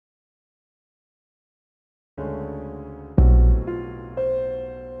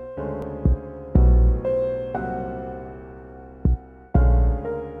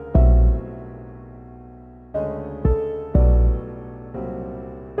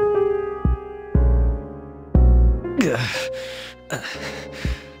You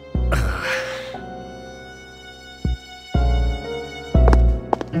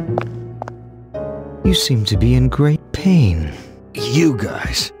seem to be in great pain. You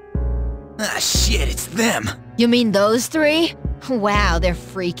guys. Ah, shit, it's them. You mean those three? Wow, they're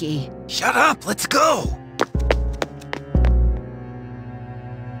freaky. Shut up, let's go.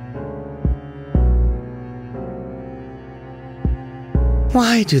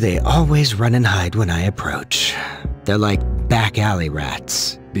 Why do they always run and hide when I approach? They're like back alley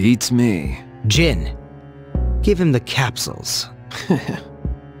rats. Beats me. Jin, give him the capsules.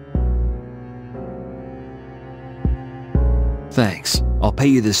 Thanks. I'll pay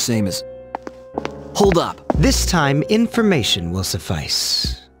you the same as... Hold up. This time, information will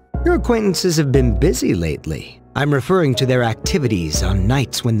suffice. Your acquaintances have been busy lately. I'm referring to their activities on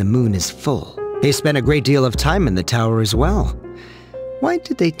nights when the moon is full. They spend a great deal of time in the tower as well. Why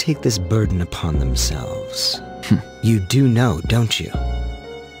did they take this burden upon themselves? You do know, don't you?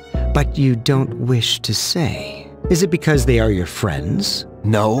 But you don't wish to say. Is it because they are your friends?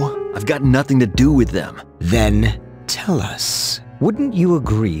 No, I've got nothing to do with them. Then tell us. Wouldn't you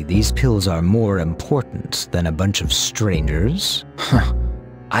agree these pills are more important than a bunch of strangers?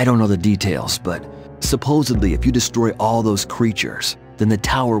 I don't know the details, but supposedly if you destroy all those creatures, then the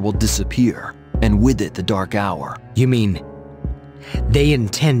tower will disappear, and with it the Dark Hour. You mean they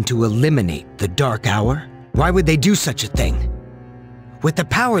intend to eliminate the Dark Hour? Why would they do such a thing? With the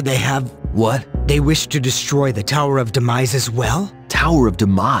power they have... What? They wish to destroy the Tower of Demise as well? Tower of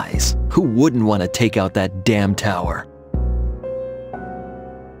Demise? Who wouldn't want to take out that damn tower?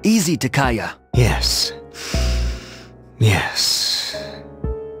 Easy, Takaya. Yes. Yes.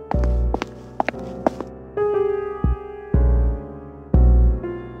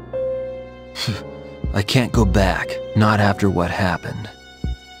 I can't go back. Not after what happened.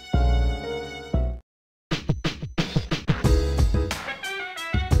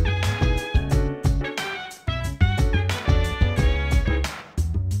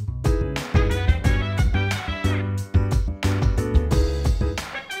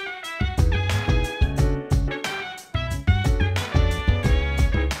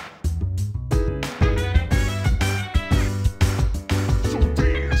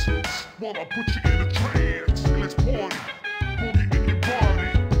 While I put you in a trance, let's party. Boogie in your body.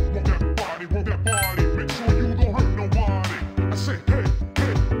 Work that body, make sure you don't hurt nobody. I say, hey,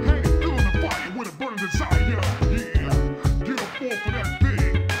 hey, hey, feeling the fire with a burning desire. Yeah, get up off of that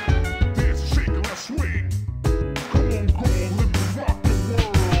thing. Dance and shake and let's swing. Come on, go on, let me rock the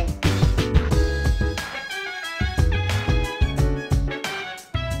world.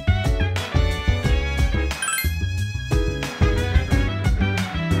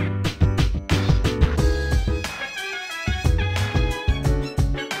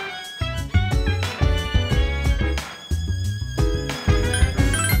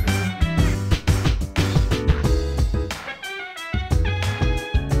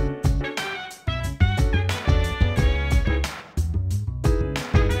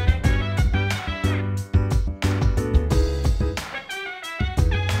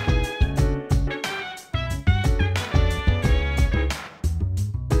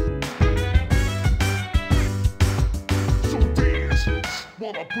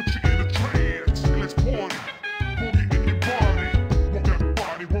 While I put you in a trance, let's party. Boogie in your body.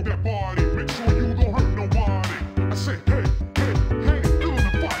 Work that body, make sure you don't hurt nobody. I say, hey, hey, hey, feeling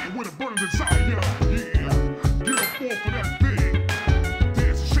the fire with a burning desire. Yeah, get up off of that thing.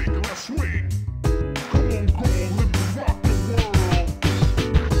 Dance and shake and let's swing. Come on, go on, let me rock the world.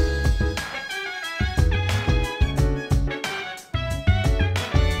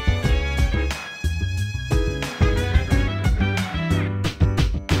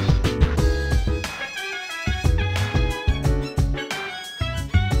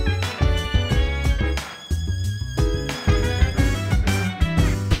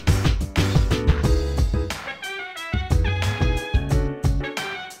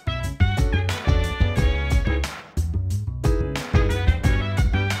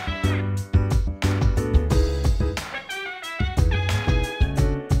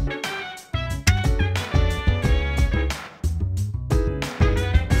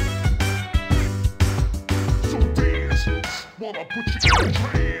 While I put you in a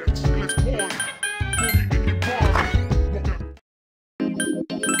trance, let's party. Boogie in your body. Work that.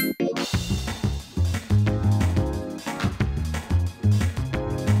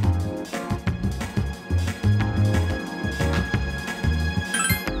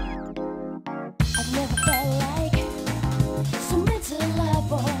 I've never felt like so mentally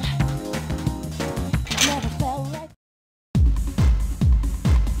liable. I've never felt like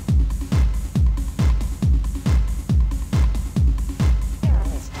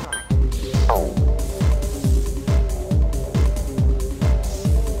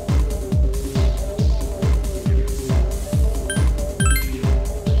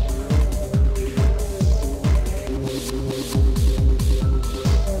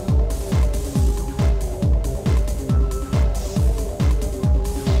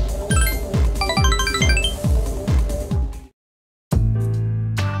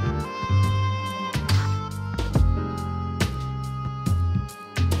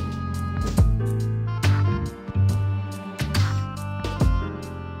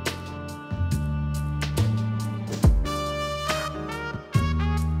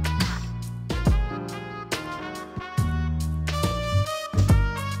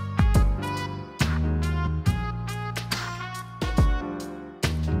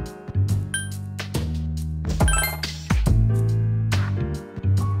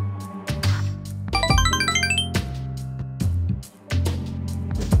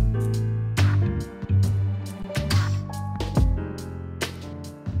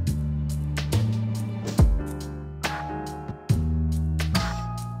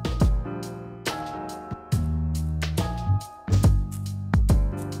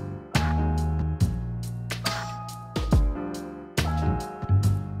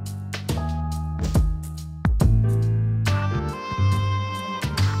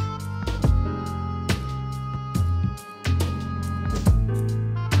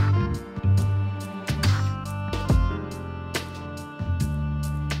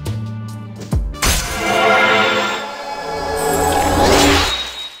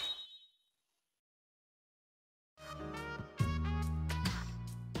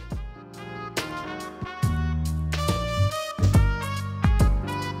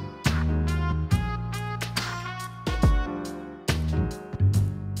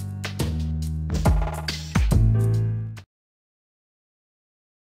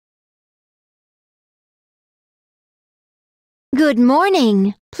Good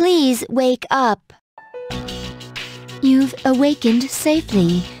morning. Please wake up. You've awakened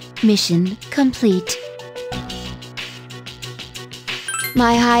safely. Mission complete.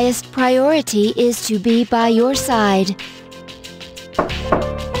 My highest priority is to be by your side.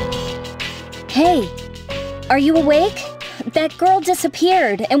 Hey, are you awake? That girl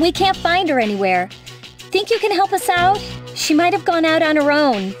disappeared, and we can't find her anywhere. Think you can help us out? She might have gone out on her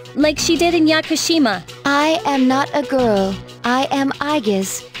own, like she did in Yakushima. I am not a girl. I am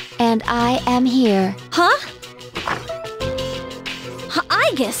Aigis, and I am here. Huh?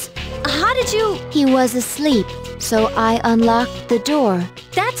 Aigis, how did you... He was asleep, so I unlocked the door.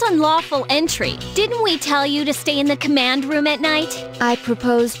 That's unlawful entry. Didn't we tell you to stay in the command room at night? I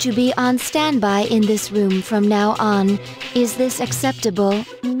propose to be on standby in this room from now on. Is this acceptable?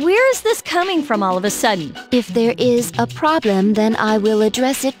 Where is this coming from all of a sudden? If there is a problem, then I will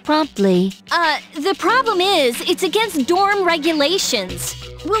address it promptly. The problem is, it's against dorm regulations.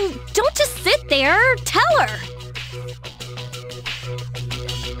 Well, don't just sit there. Tell her.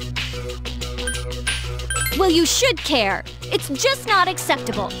 Well, you should care. It's just not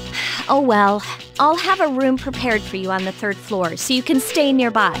acceptable. Oh well, I'll have a room prepared for you on the 3rd floor so you can stay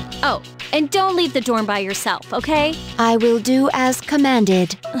nearby. Oh, and don't leave the dorm by yourself, okay? I will do as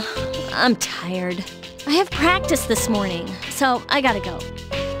commanded. I'm tired. I have practice this morning, so I gotta go.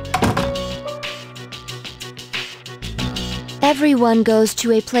 Everyone goes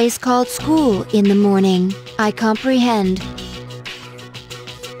to a place called school in the morning. I comprehend.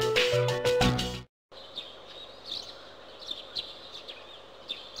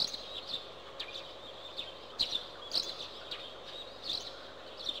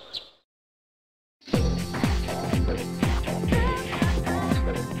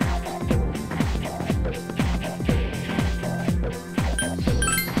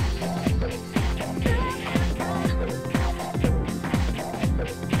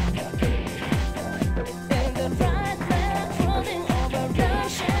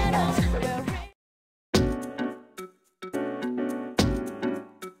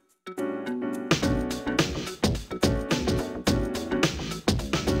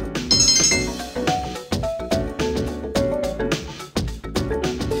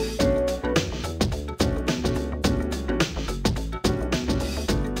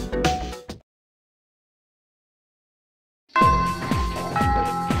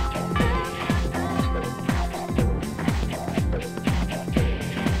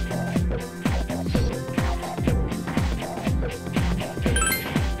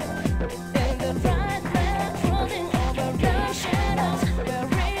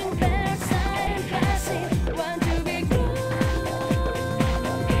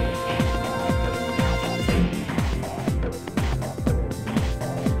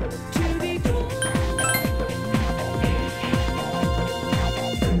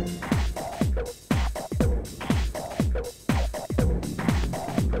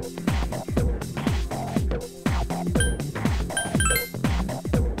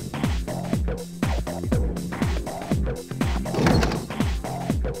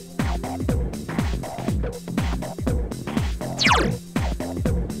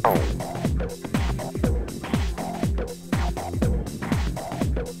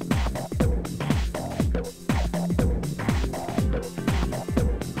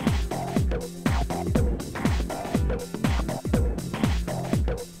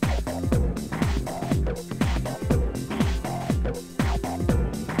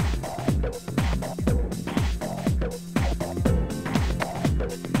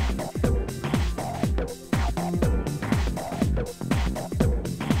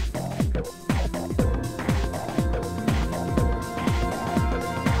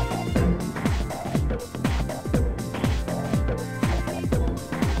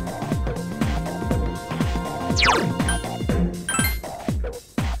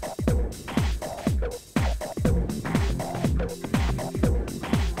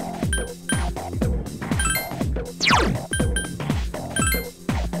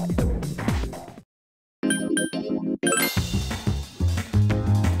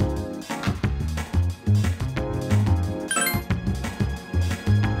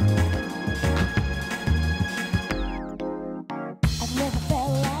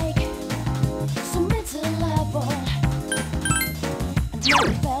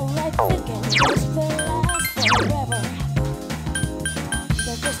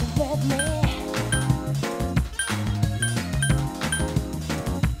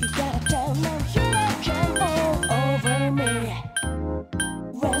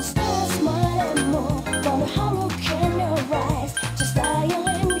 Just dial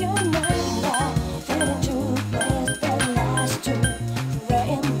in your number, 32 press the last two.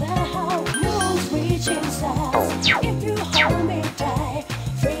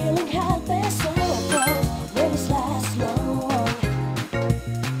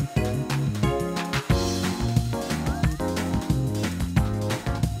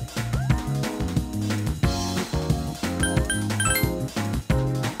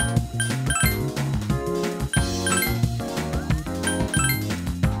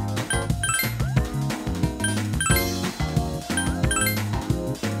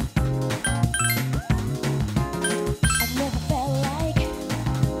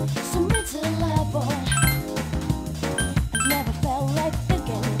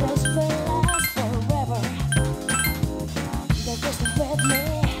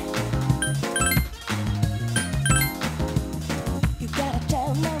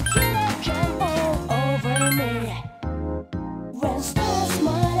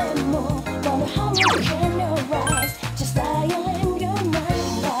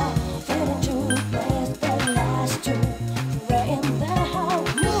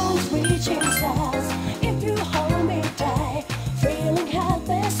 reaching stars. If you hold me tight, feeling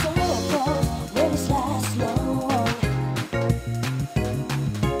helpless, so close, will this last long?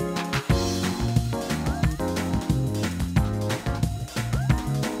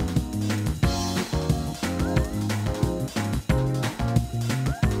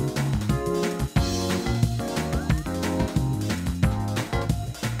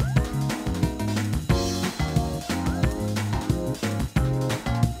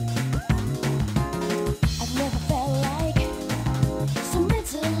 I've never felt like so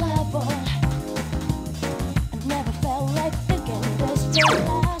miserable. I've never felt like thinking this will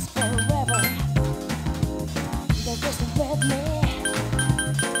last forever. They're just with me.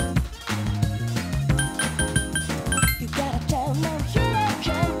 You gotta tell them you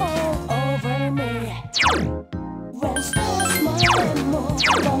can all over me. When stars smile and move,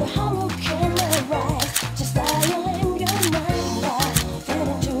 wonder how can I rise? Just dial in your mind, but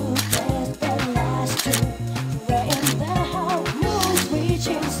feeling to this the last two. We're in the house, moon's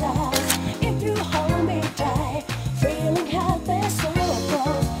reaching stars. If you hold me tight, feeling helpless, so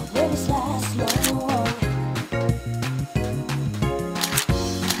close, will this last long?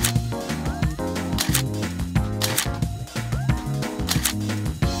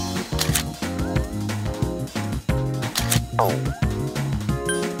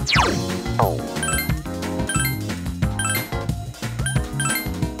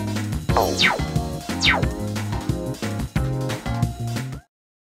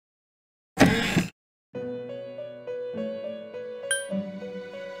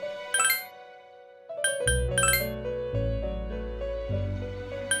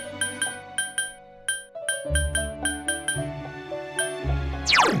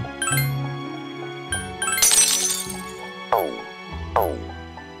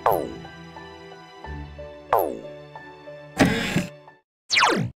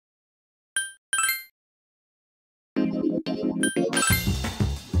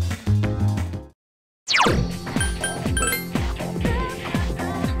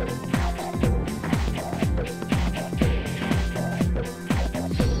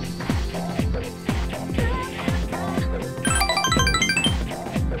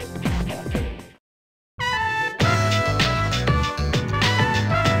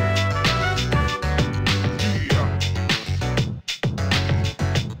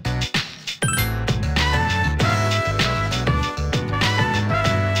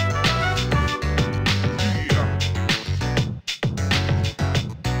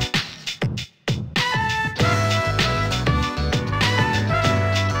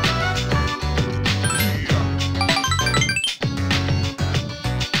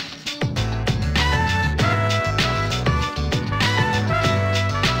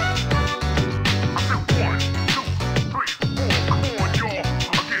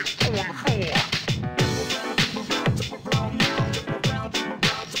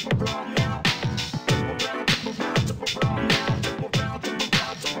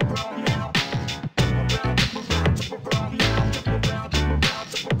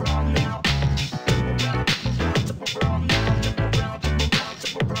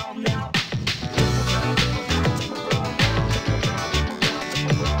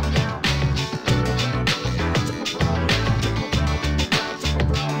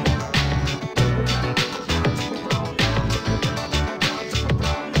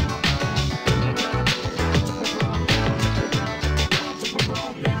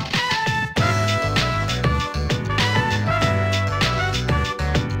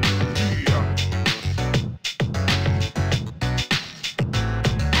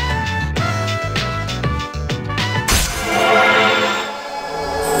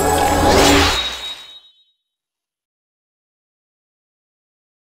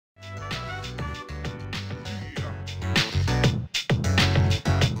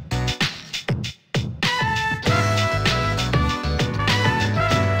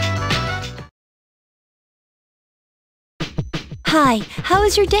 Hi, how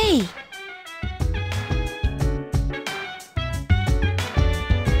was your day?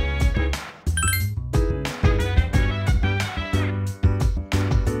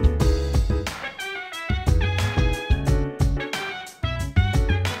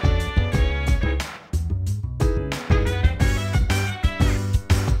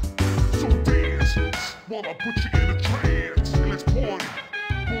 So dance while I put you in a trance. Let's party,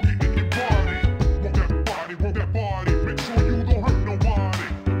 boogie in your body. Work that body, make sure you don't hurt nobody.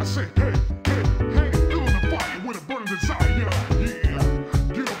 I say, hey, hey, hey, feel the fire with a burning desire. Yeah,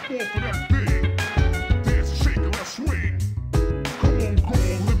 get up off of that thing. Dance and shake and let's swing. Come on,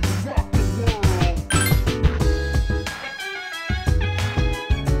 girl, let me rock the world.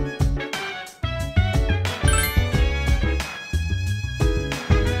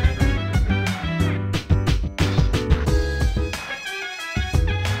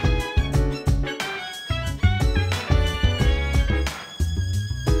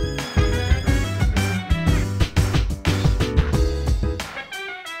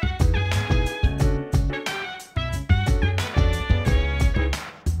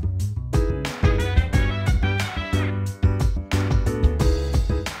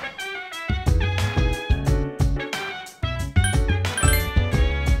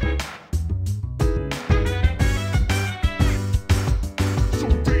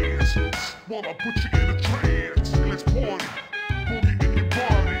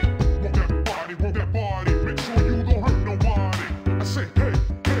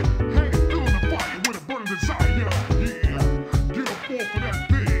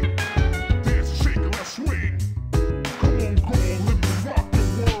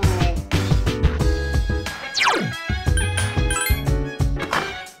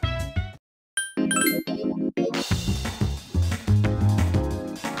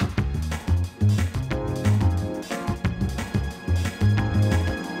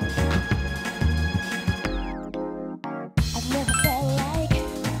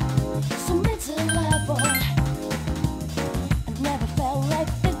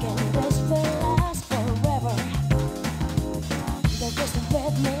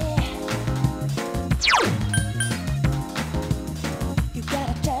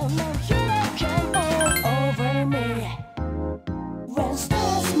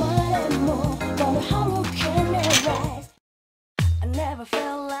 never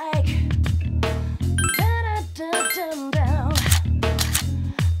felt like down.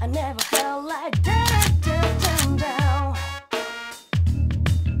 I never felt like down.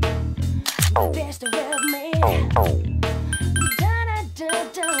 The best of me.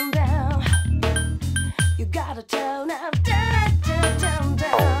 Down. You gotta turn up down.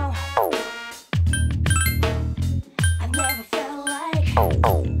 I never felt like down.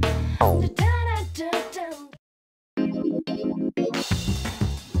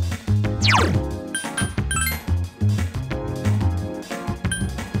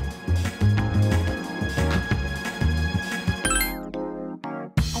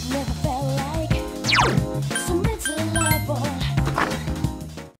 I've never felt like so miserable.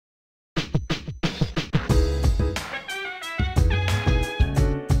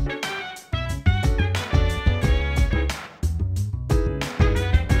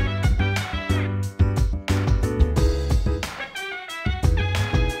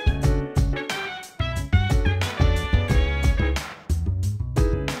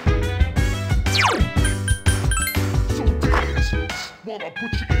 So dance, wanna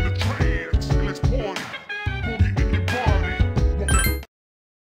put you in a trance. Let's party, boogie in your body. Walk that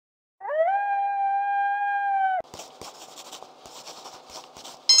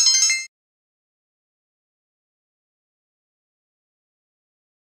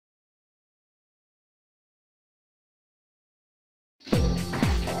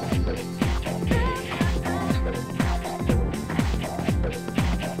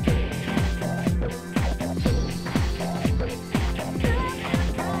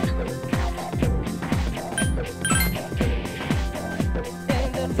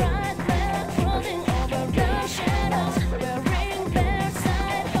And the bright light crawling over brown shadows, wearing their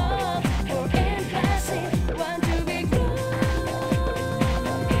side hug for impassive, want to be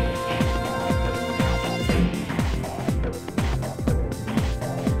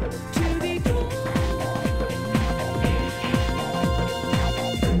to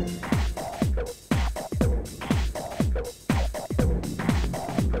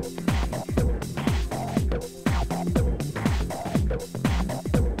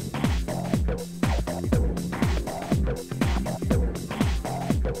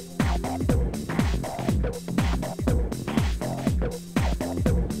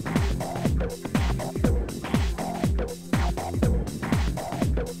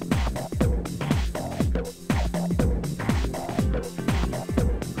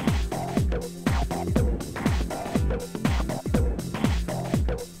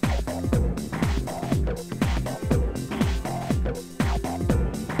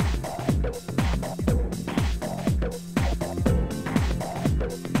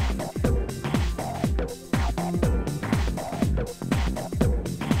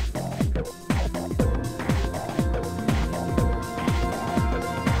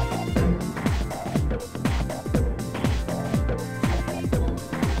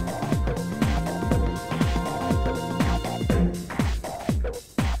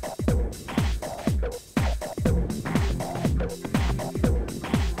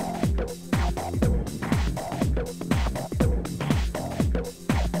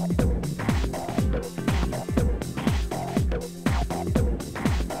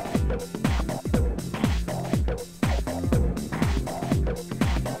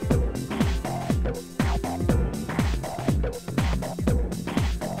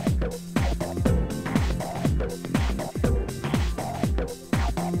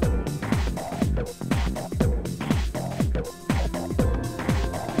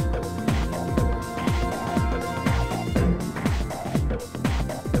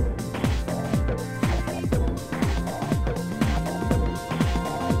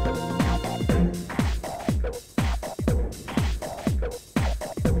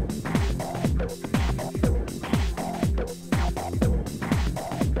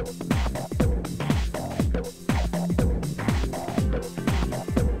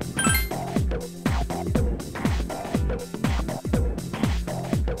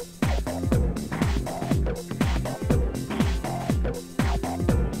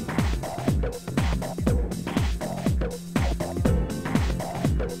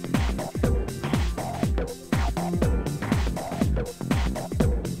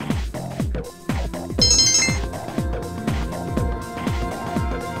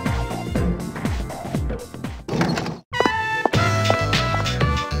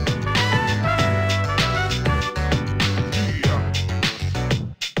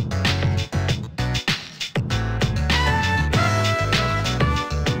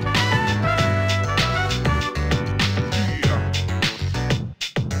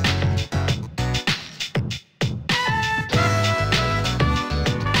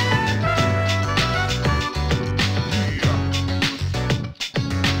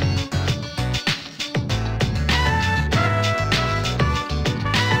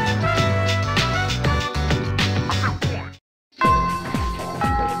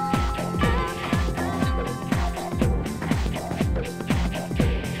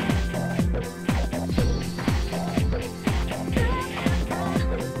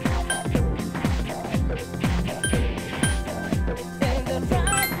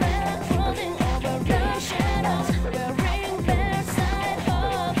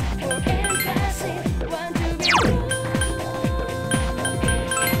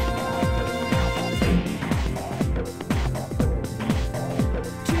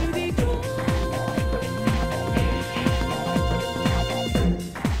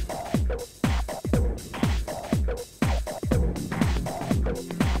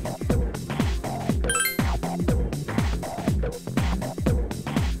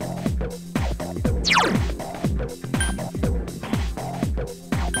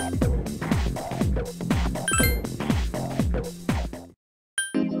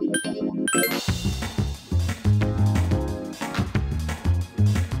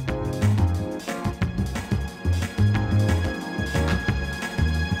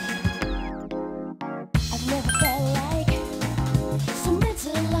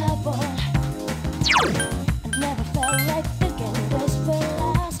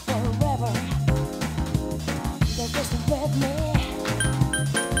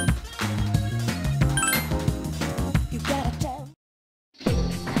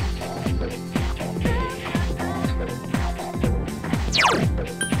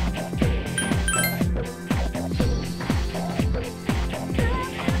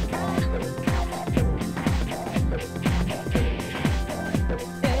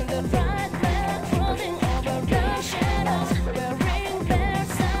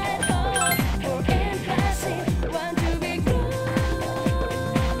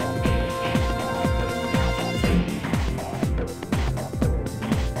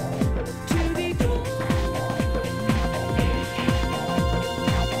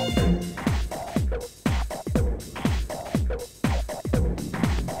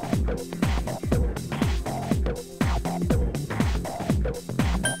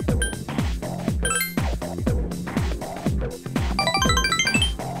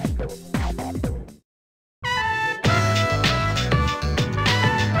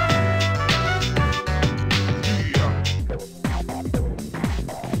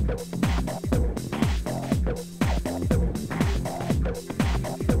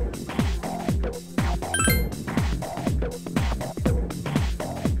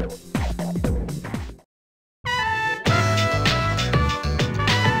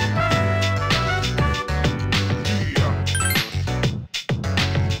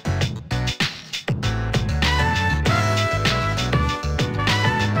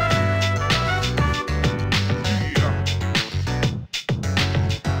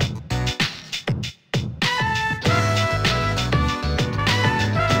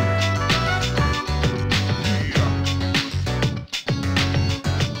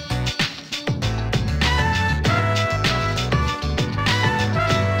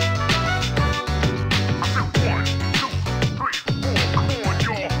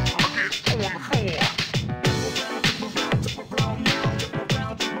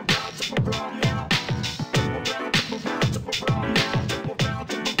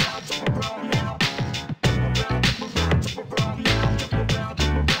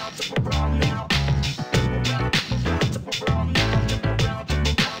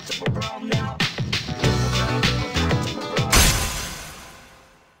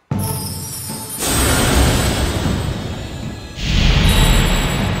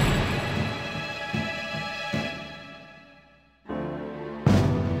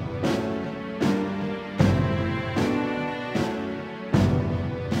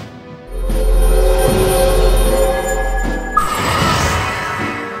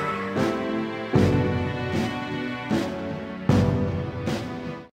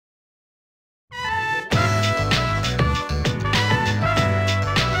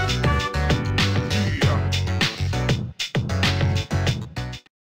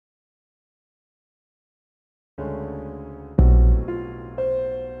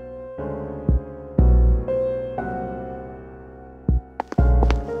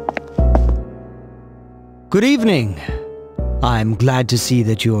Good evening. I'm glad to see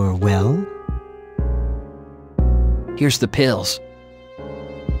that you're well. Here's the pills.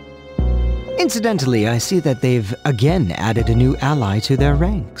 Incidentally, I see that they've again added a new ally to their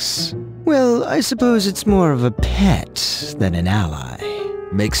ranks. Well, I suppose it's more of a pet than an ally.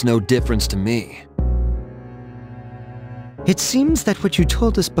 Makes no difference to me. It seems that what you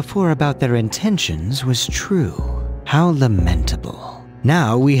told us before about their intentions was true. How lamentable.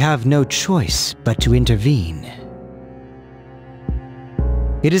 Now we have no choice but to intervene.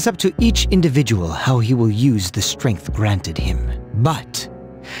 It is up to each individual how he will use the strength granted him. But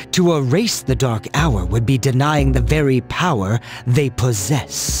to erase the Dark Hour would be denying the very power they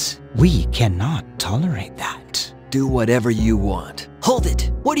possess. We cannot tolerate that. Do whatever you want. Hold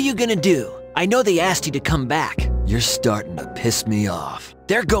it! What are you gonna do? I know they asked you to come back. You're starting to piss me off.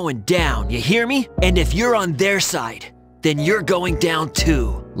 They're going down, you hear me? And if you're on their side, then you're going down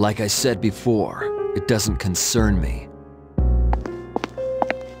too. Like I said before, it doesn't concern me.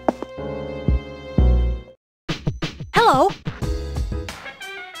 Hello.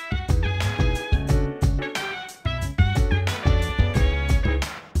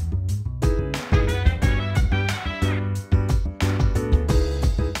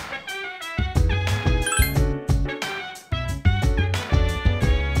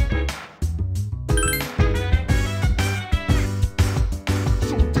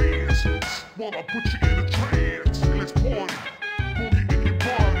 So dance while I put you in a trance. Let's party. Boogie in your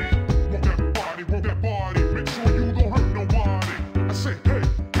body. Rock that body, rock that body. Make sure you don't hurt nobody.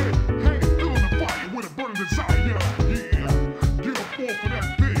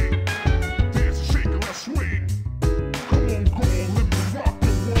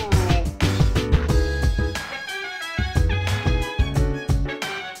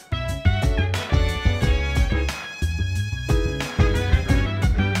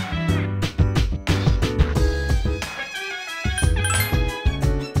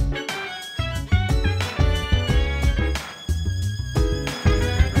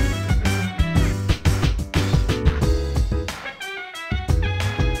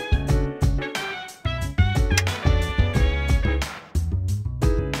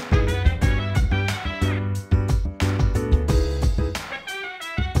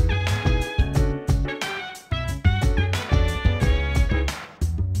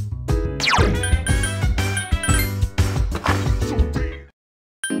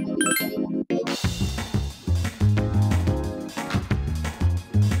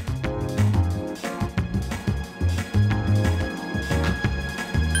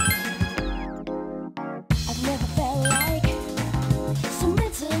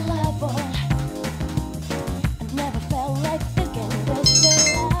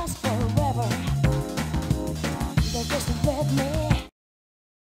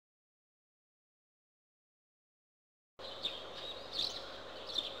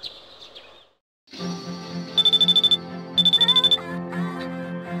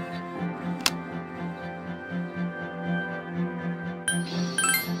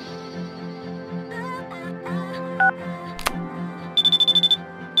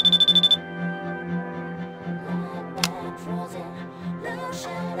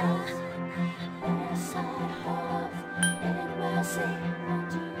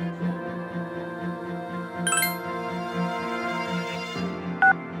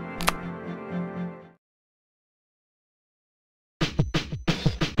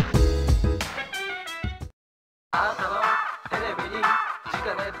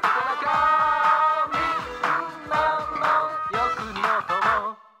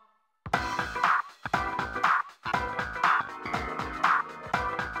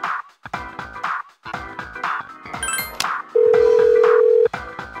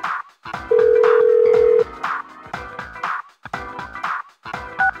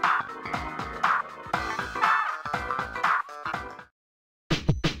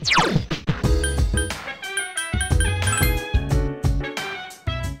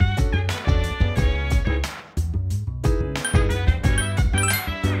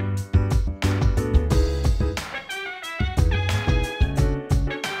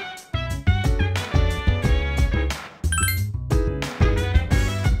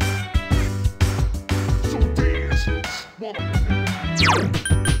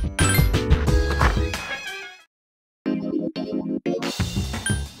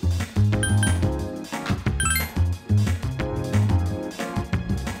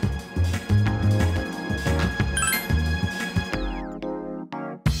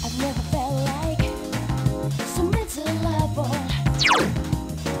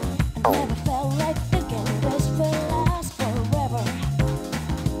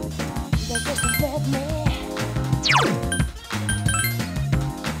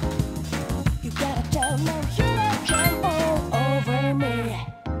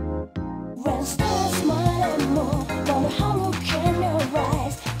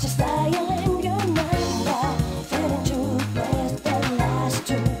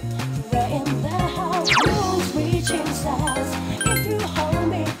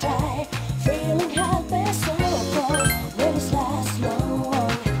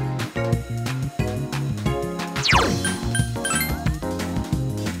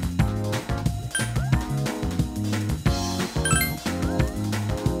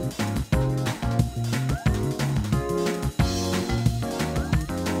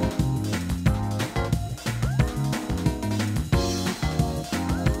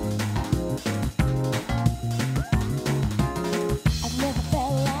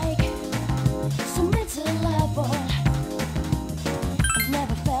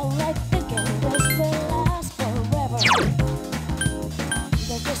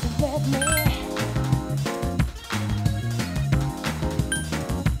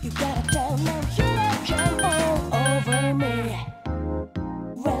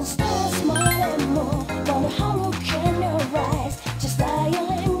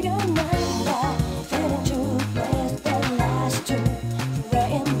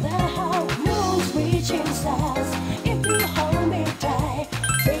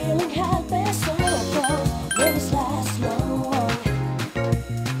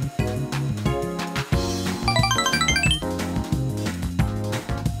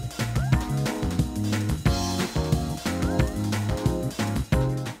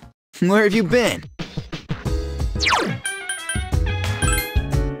 Where have you been?